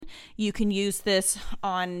You can use this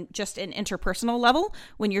on just an interpersonal level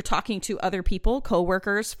when you're talking to other people,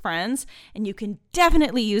 coworkers, friends, and you can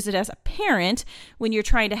definitely use it as a parent when you're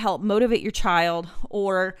trying to help motivate your child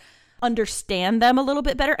or understand them a little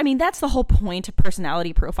bit better. I mean, that's the whole point of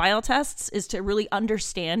personality profile tests, is to really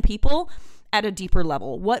understand people at a deeper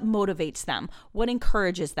level. What motivates them? What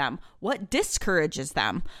encourages them? What discourages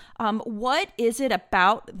them? What is it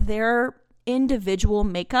about their individual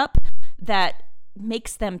makeup that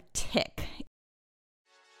makes them tick?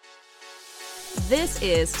 This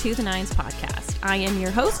is To the Nines podcast. I am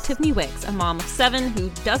your host, Tiffany Wicks, a mom of 7 who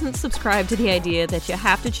doesn't subscribe to the idea that you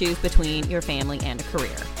have to choose between your family and a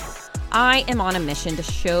career. I am on a mission to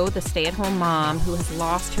show the stay-at-home mom who has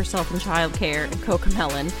lost herself in childcare and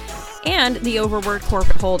Cocomelon, and the overworked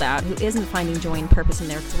corporate holdout who isn't finding joy and purpose in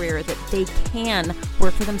their career, that they can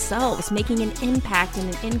work for themselves, making an impact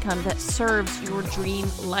and an income that serves your dream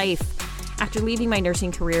life. After leaving my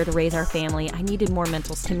nursing career to raise our family, I needed more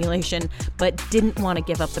mental stimulation, but didn't want to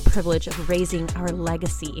give up the privilege of raising our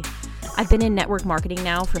legacy. I've been in network marketing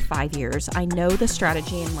now for 5 years. I know the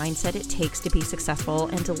strategy and mindset it takes to be successful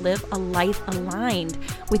and to live a life aligned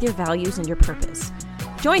with your values and your purpose.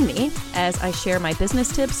 Join me as I share my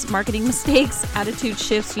business tips, marketing mistakes, attitude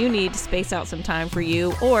shifts you need to space out some time for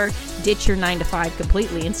you or ditch your 9-to-5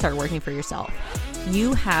 completely and start working for yourself.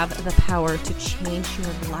 You have the power to change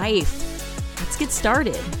your life. Let's get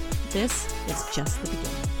started. This is just the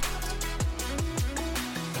beginning.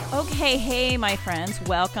 Okay, hey, my friends,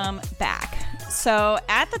 welcome back. So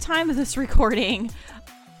at the time of this recording,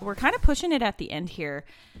 we're kind of pushing it at the end here.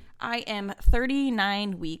 I am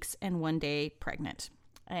 39 weeks and 1 day pregnant.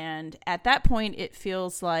 And at that point, it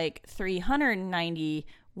feels like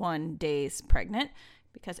 391 days pregnant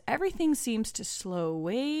because everything seems to slow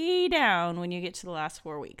way down when you get to the last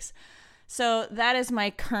 4 weeks. So that is my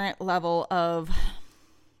current level of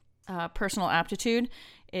personal aptitude.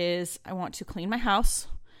 Is I want to clean my house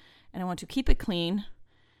and I want to keep it clean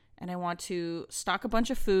and I want to stock a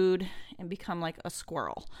bunch of food and become like a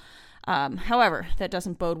squirrel. However, that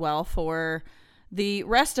doesn't bode well for the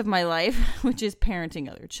rest of my life, which is parenting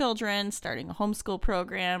other children, starting a homeschool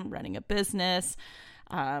program, running a business,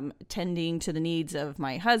 tending to the needs of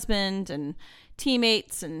my husband and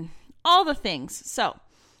teammates and all the things. So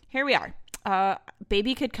here we are.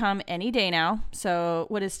 Baby could come any day now. So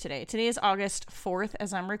what is today? Today is August 4th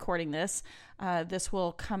as I'm recording this. This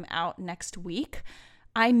will come out next week.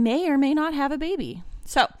 I may or may not have a baby.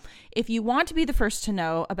 So if you want to be the first to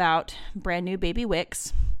know about brand new baby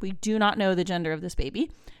Wicks, we do not know the gender of this baby.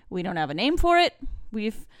 We don't have a name for it.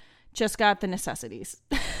 We've just got the necessities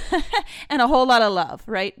and a whole lot of love,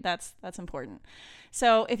 right? That's important.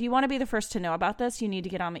 So if you want to be the first to know about this, you need to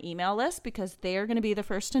get on my email list because they're going to be the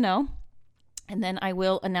first to know. And then I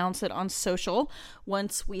will announce it on social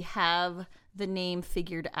once we have the name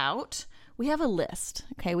figured out. We have a list.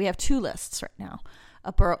 Okay, we have 2 lists right now.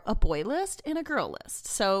 A boy list and a girl list.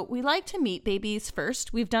 So we like to meet babies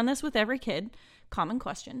first. We've done this with every kid. Common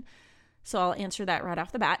question. So I'll answer that right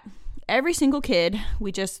off the bat. Every single kid,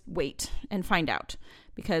 we just wait and find out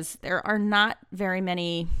because there are not very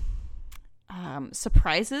many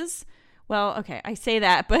surprises. Well, okay, I say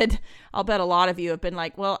that, but I'll bet a lot of you have been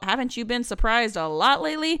like, well, haven't you been surprised a lot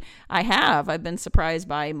lately? I have. I've been surprised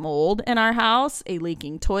by mold in our house, a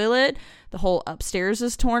leaking toilet, the whole upstairs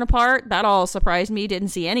is torn apart. That all surprised me. Didn't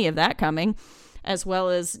see any of that coming, as well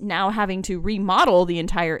as now having to remodel the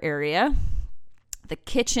entire area. The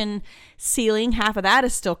kitchen ceiling, half of that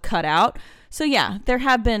is still cut out. So yeah, there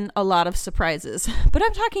have been a lot of surprises, but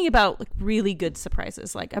I'm talking about like really good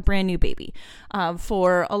surprises, like a brand new baby.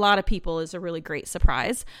 For a lot of people is a really great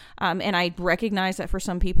surprise. And I recognize that for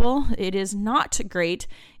some people, it is not great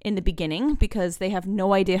in the beginning because they have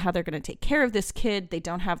no idea how they're going to take care of this kid. They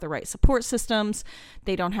don't have the right support systems.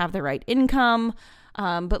 They don't have the right income.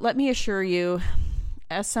 But let me assure you,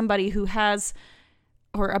 as somebody who has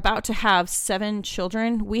or about to have 7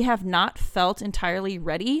 children, we have not felt entirely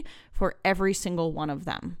ready for every single one of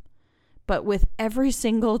them. But with every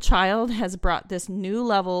single child has brought this new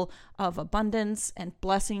level of abundance and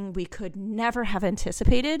blessing we could never have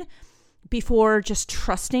anticipated before just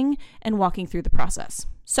trusting and walking through the process.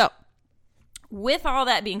 So with all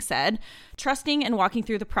that being said, trusting and walking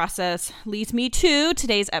through the process leads me to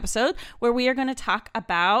today's episode where we are going to talk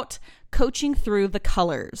about coaching through the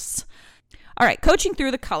colors. All right, coaching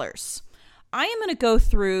through the colors. I am going to go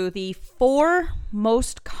through the 4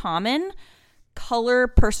 most common color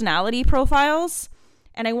personality profiles,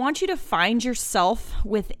 and I want you to find yourself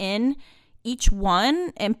within each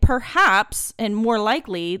one, and perhaps, and more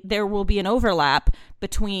likely, there will be an overlap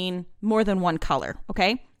between more than one color,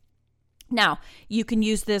 okay? Now, you can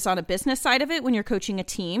use this on a business side of it when you're coaching a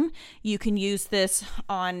team. You can use this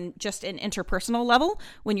on just an interpersonal level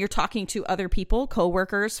when you're talking to other people,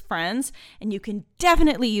 coworkers, friends, and you can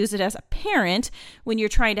definitely use it as a parent when you're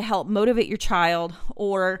trying to help motivate your child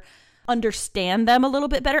or understand them a little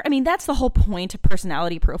bit better. I mean, that's the whole point of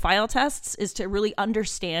personality profile tests, is to really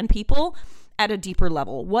understand people at a deeper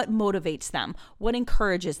level. What motivates them? What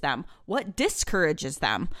encourages them? What discourages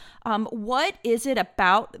them? What is it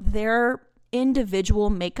about their individual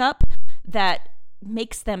makeup that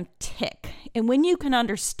makes them tick? And when you can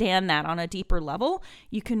understand that on a deeper level,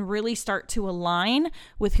 you can really start to align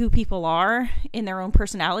with who people are in their own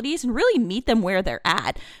personalities and really meet them where they're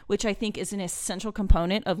at, which I think is an essential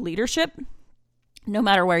component of leadership, no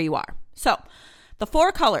matter where you are. So the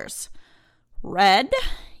 4 colors: red,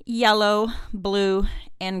 yellow, blue,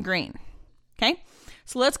 and green. Okay,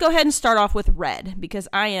 so let's go ahead and start off with red, because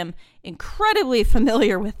I am incredibly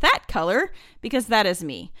familiar with that color because that is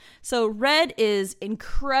me. So red is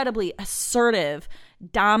incredibly assertive,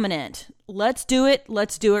 dominant. Let's do it.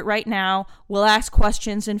 Let's do it right now. We'll ask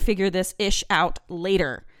questions and figure this ish out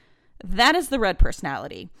later. That is the red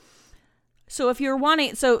personality. So if you're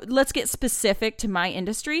wanting, so let's get specific to my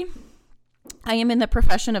industry. I am in the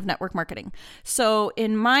profession of network marketing. So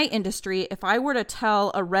in my industry, if I were to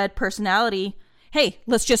tell a red personality, hey,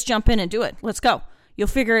 let's just jump in and do it. Let's go. You'll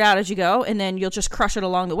figure it out as you go, and then you'll just crush it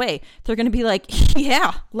along the way. They're going to be like,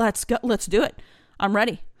 yeah, let's go. Let's do it. I'm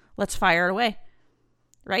ready. Let's fire it away.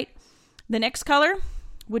 Right? The next color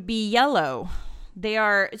would be yellow.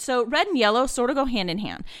 So red and yellow sort of go hand in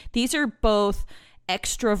hand. These are both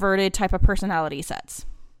extroverted type of personality sets.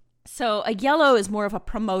 So a yellow is more of a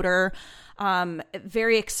promoter,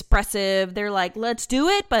 very expressive. They're like, let's do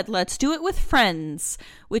it, but let's do it with friends,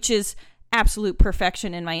 which is absolute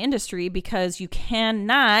perfection in my industry, because you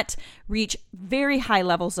cannot reach very high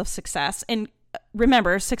levels of success. And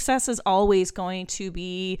remember, success is always going to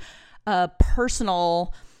be a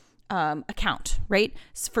personal account, right?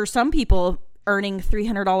 For some people, earning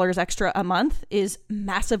 $300 extra a month is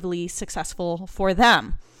massively successful for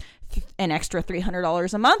them. An extra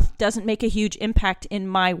 $300 a month doesn't make a huge impact in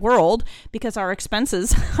my world because our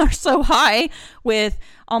expenses are so high with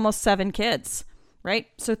almost 7 kids, right?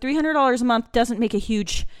 So $300 a month doesn't make a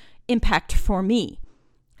huge impact for me.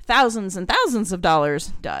 Thousands and thousands of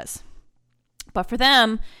dollars does. But for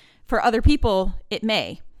them, for other people, it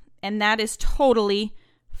may. And that is totally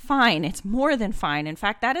fine. It's more than fine. In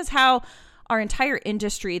fact, that is how our entire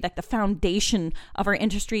industry, like the foundation of our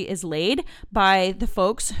industry, is laid by the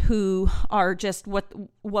folks who are just what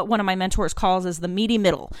one of my mentors calls is the meaty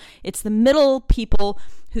middle. It's the middle people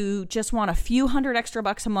who just want a few $100 extra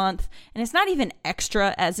a month. And it's not even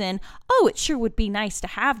extra as in, oh, it sure would be nice to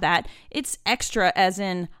have that. It's extra as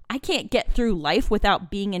in, I can't get through life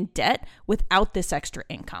without being in debt without this extra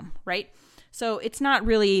income, right? So it's not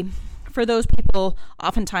really, for those people,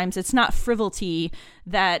 oftentimes it's not frivolity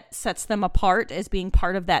that sets them apart as being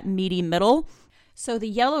part of that meaty middle. So the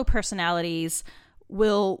yellow personalities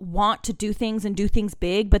will want to do things and do things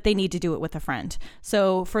big, but they need to do it with a friend.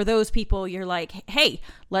 So for those people, you're like, hey,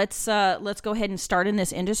 let's go ahead and start in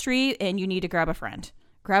this industry, and you need to grab a friend.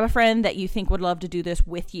 Grab a friend that you think would love to do this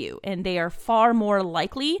with you. And they are far more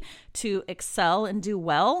likely to excel and do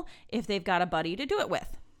well if they've got a buddy to do it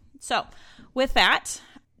with. So with that,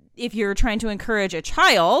 if you're trying to encourage a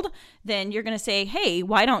child, then you're going to say, hey,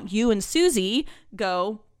 why don't you and Susie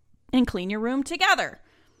go and clean your room together?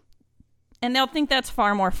 And they'll think that's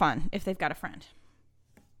far more fun if they've got a friend.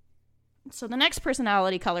 So the next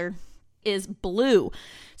personality color is blue.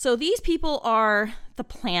 So these people are the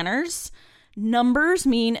planners. Numbers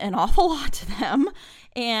mean an awful lot to them,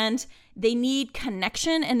 and they need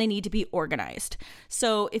connection and they need to be organized.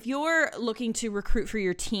 So if you're looking to recruit for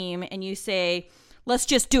your team and you say, let's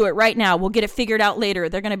just do it right now, we'll get it figured out later,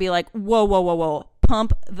 they're going to be like, whoa, whoa, whoa, whoa,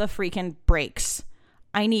 pump the freaking brakes.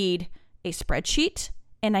 I need a spreadsheet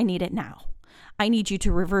and I need it now. I need you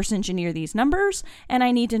to reverse engineer these numbers, and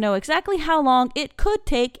I need to know exactly how long it could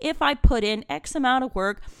take if I put in X amount of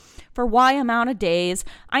work for Y amount of days.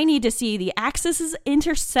 I need to see the axes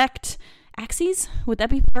intersect. Axes? Would that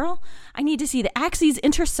be plural? I need to see the axes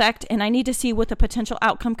intersect, and I need to see what the potential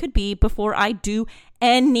outcome could be before I do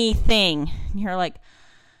anything. And you're like,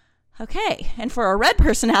 okay. And for a red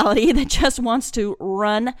personality that just wants to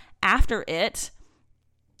run after it,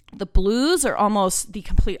 the blues are almost the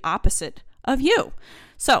complete opposite of you.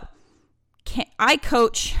 So I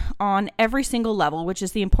coach on every single level, which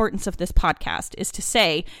is the importance of this podcast, is to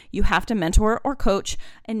say you have to mentor or coach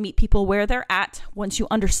and meet people where they're at once you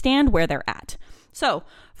understand where they're at. So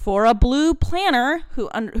for a blue planner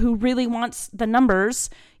who really wants the numbers,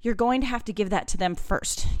 you're going to have to give that to them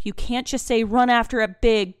first. You can't just say run after it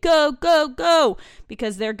big, go, go, go,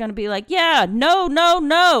 because they're going to be like, yeah, no, no,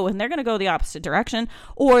 no, and they're going to go the opposite direction,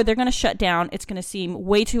 or they're going to shut down. It's going to seem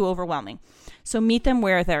way too overwhelming. So meet them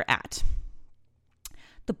where they're at.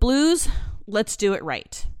 The blues, let's do it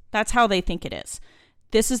right. That's how they think it is.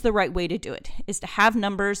 This is the right way to do it, is to have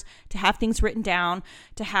numbers, to have things written down,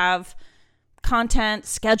 to have content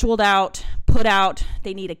scheduled out, put out.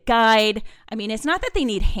 They need a guide. I mean, it's not that they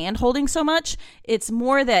need hand-holding so much. It's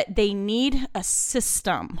more that they need a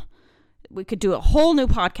system. We could do a whole new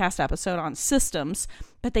podcast episode on systems,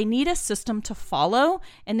 but they need a system to follow,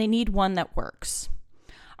 and they need one that works.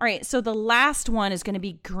 All right, so the last one is going to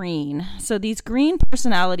be green. So these green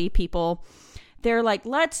personality people, they're like,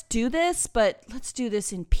 let's do this, but let's do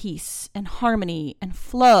this in peace and harmony and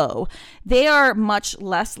flow. They are much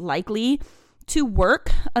less likely to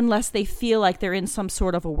work unless they feel like they're in some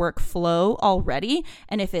sort of a workflow already.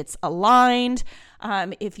 And if it's aligned,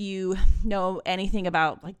 if you know anything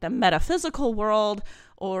about like the metaphysical world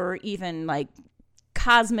or even like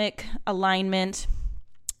cosmic alignment,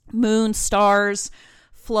 moon, stars,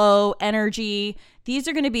 flow, energy, these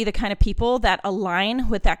are going to be the kind of people that align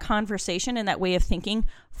with that conversation and that way of thinking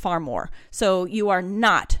far more. So you are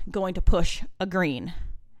not going to push a green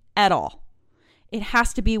at all. It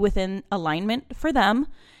has to be within alignment for them,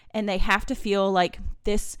 and they have to feel like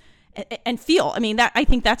this and feel. I mean, that I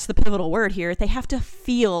think that's the pivotal word here. They have to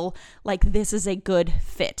feel like this is a good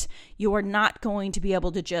fit. You are not going to be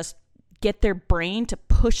able to just get their brain to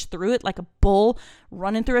push through it like a bull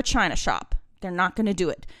running through a china shop. They're not going to do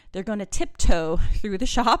it. They're going to tiptoe through the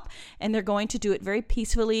shop, and they're going to do it very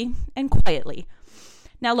peacefully and quietly.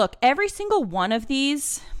 Now, look, every single one of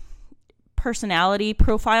these personality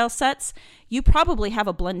profile sets, you probably have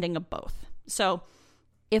a blending of both. So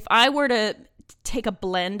if I were to take a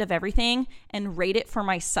blend of everything and rate it for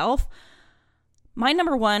myself, my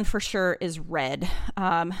number one for sure is red.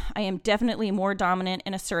 I am definitely more dominant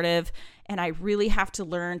and assertive, and I really have to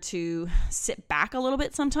learn to sit back a little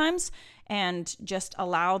bit sometimes and just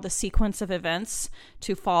allow the sequence of events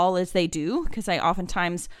to fall as they do, because I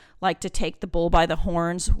oftentimes like to take the bull by the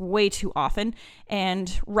horns way too often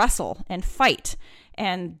and wrestle and fight.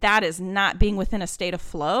 And that is not being within a state of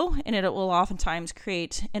flow, and it will oftentimes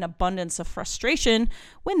create an abundance of frustration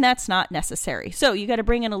when that's not necessary. So you got to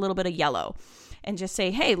bring in a little bit of yellow and just say,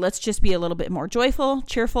 hey, let's just be a little bit more joyful,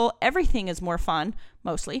 cheerful. Everything is more fun,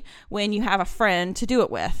 mostly, when you have a friend to do it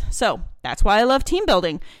with. So that's why I love team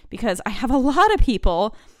building, because I have a lot of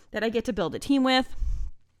people that I get to build a team with.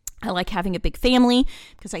 I like having a big family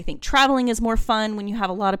because I think traveling is more fun when you have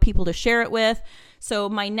a lot of people to share it with. So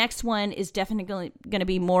my next one is definitely going to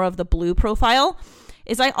be more of the blue profile.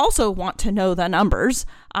 Is I also want to know the numbers.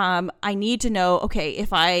 I need to know, okay,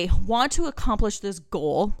 if I want to accomplish this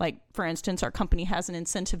goal, like for instance, our company has an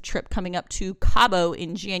incentive trip coming up to Cabo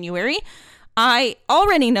in January. I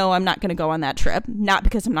already know I'm not going to go on that trip, not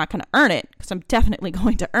because I'm not going to earn it, because I'm definitely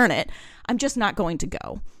going to earn it. I'm just not going to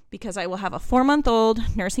go because I will have a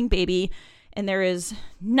 4-month-old nursing baby, and there is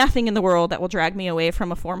nothing in the world that will drag me away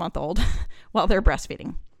from a 4-month-old while they're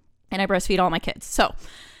breastfeeding. And I breastfeed all my kids. So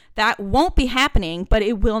that won't be happening, but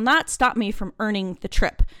it will not stop me from earning the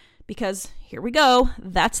trip, because here we go.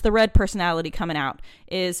 That's the red personality coming out,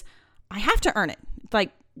 is I have to earn it.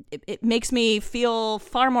 Like it makes me feel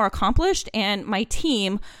far more accomplished, and my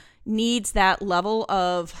team needs that level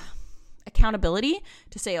of accountability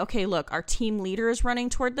to say, okay, look, our team leader is running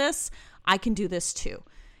toward this. I can do this too.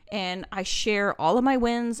 And I share all of my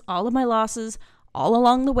wins, all of my losses, all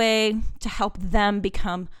along the way to help them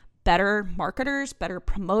become better marketers, better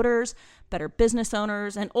promoters, better business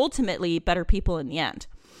owners, and ultimately better people in the end.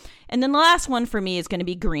 And then the last one for me is going to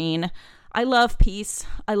be green. I love peace.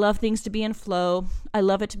 I love things to be in flow. I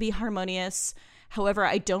love it to be harmonious. However,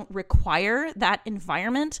 I don't require that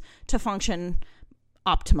environment to function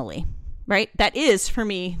optimally, right? That is, for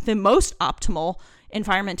me, the most optimal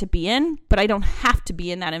environment to be in, but I don't have to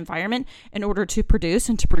be in that environment in order to produce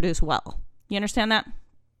and to produce well. You understand that?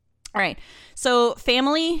 All right. So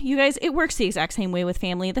family, you guys, it works the exact same way with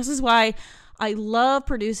family. This is why I love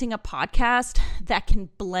producing a podcast that can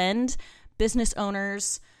blend business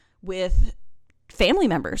owners with family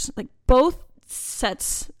members, like both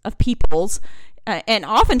sets of peoples. And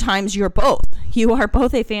oftentimes you're both. You are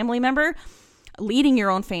both a family member leading your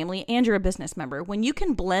own family, and you're a business member. When you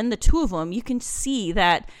can blend the two of them, you can see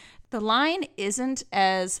that the line isn't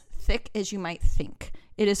as thick as you might think.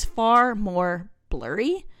 It is far more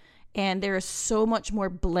blurry, And there is so much more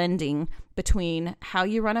blending between how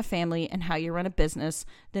you run a family and how you run a business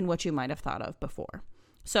than what you might have thought of before.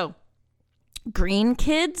 So, green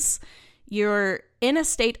kids, you're in a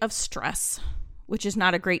state of stress, which is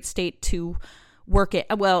not a great state to work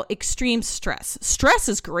at. Well, extreme stress. Stress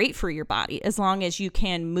is great for your body as long as you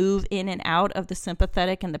can move in and out of the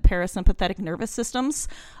sympathetic and the parasympathetic nervous systems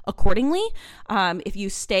accordingly. If you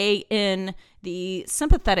stay in the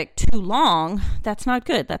sympathetic too long, that's not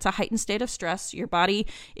good. That's a heightened state of stress. Your body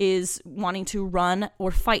is wanting to run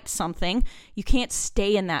or fight something. You can't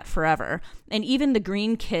stay in that forever. And even the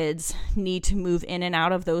green kids need to move in and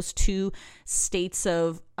out of those two states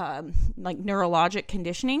of like neurologic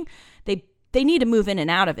conditioning. They need to move in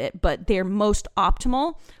and out of it, but they're most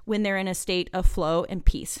optimal when they're in a state of flow and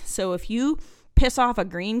peace. So if you piss off a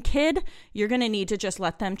green kid, you're going to need to just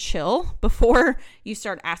let them chill before you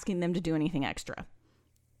start asking them to do anything extra.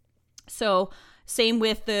 So same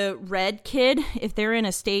with the red kid. If they're in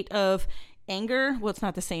a state of anger, well, it's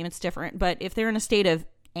not the same, it's different. But if they're in a state of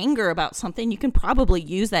anger about something, you can probably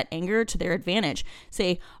use that anger to their advantage.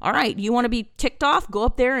 Say, all right, you want to be ticked off? Go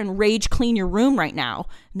up there and rage clean your room right now.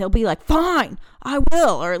 And they'll be like, fine, I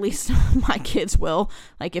will. Or at least my kids will.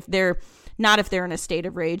 Like if they're in a state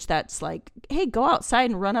of rage, that's like, hey, go outside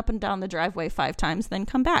and run up and down the driveway 5 times, then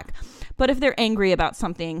come back. But if they're angry about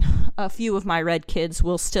something, a few of my red kids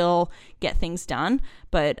will still get things done.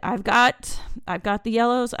 But I've got the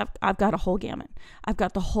yellows. I've got a whole gamut. I've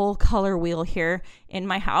got the whole color wheel here in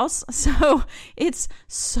my house. So it's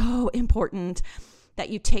so important that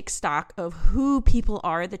you take stock of who people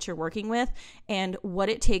are that you're working with and what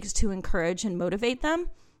it takes to encourage and motivate them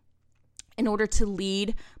in order to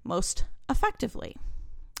lead most effectively.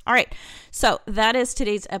 All right, so that is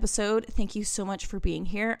today's episode. Thank you so much for being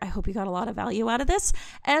here. I hope you got a lot of value out of this.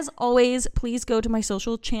 As always, please go to my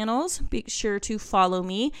social channels. Be sure to follow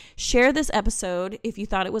me. Share this episode if you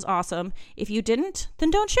thought it was awesome. If you didn't, then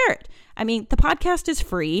don't share it. I mean, the podcast is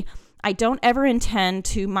free. I don't ever intend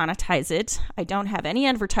to monetize it. I don't have any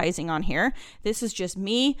advertising on here. This is just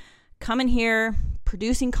me coming here,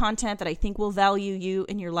 producing content that I think will value you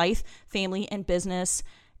in your life, family, and business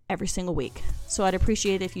every single week. So I'd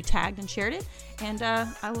appreciate it if you tagged and shared it. And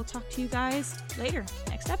I will talk to you guys later,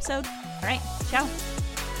 next episode. All right, ciao.